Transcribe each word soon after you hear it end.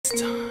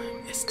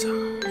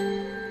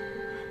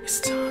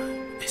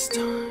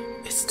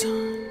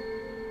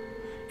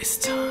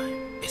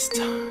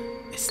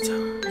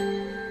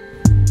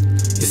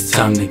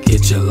time to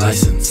get your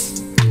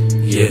license.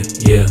 Yeah,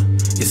 yeah,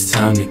 it's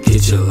time to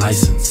get your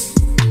license.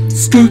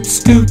 Scoot,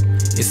 scoot,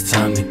 it's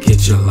time to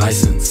get your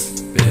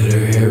license.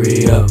 Better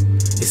hurry up,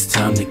 it's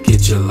time to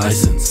get your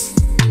license.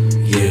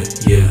 Yeah,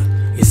 yeah,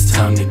 it's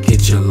time to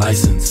get your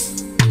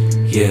license.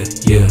 Yeah,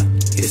 yeah,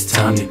 it's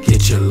time to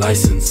get your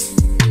license.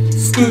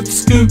 Scoot,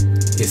 scoot,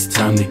 it's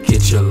time to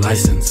get your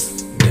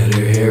license.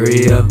 Better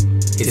hurry up,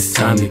 it's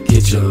time to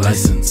get your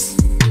license.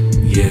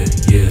 Yeah,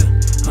 yeah,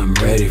 I'm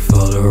ready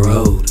for the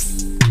road.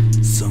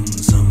 Zoom,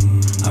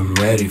 zoom, I'm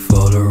ready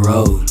for the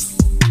road.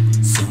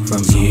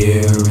 From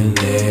here and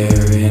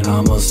there and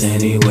almost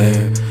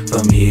anywhere.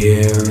 From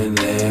here and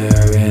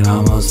there and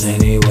almost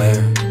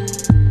anywhere.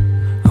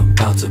 I'm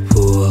about to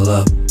pull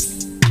up.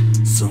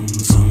 Zoom,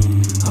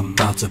 zoom, I'm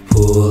about to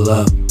pull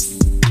up.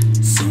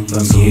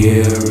 From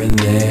here and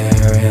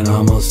there and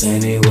almost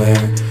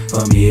anywhere.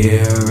 From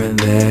here and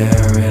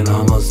there and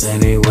almost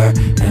anywhere.